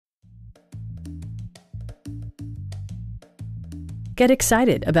Get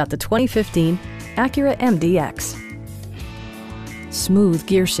excited about the 2015 Acura MDX. Smooth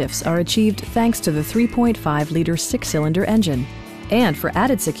gear shifts are achieved thanks to the 3.5-liter six-cylinder engine. And for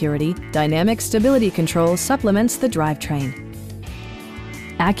added security, dynamic stability control supplements the drivetrain.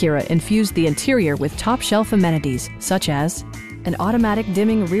 Acura infused the interior with top-shelf amenities such as an automatic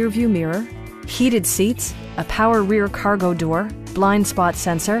dimming rear-view mirror, heated seats, a power rear cargo door, blind spot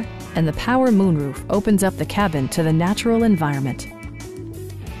sensor, and the power moonroof opens up the cabin to the natural environment.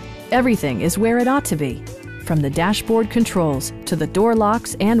 Everything is where it ought to be, from the dashboard controls to the door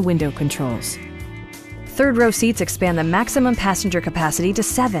locks and window controls. Third-row seats expand the maximum passenger capacity to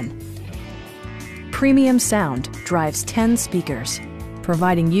 7. Premium sound drives 10 speakers,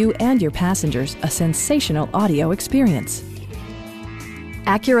 providing you and your passengers a sensational audio experience.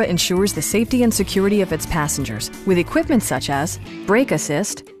 Acura ensures the safety and security of its passengers with equipment such as brake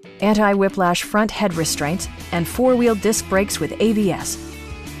assist, anti-whiplash front head restraints, and four-wheel disc brakes with ABS.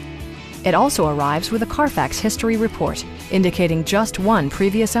 It also arrives with a Carfax history report, indicating just one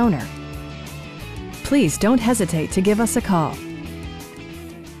previous owner. Please don't hesitate to give us a call.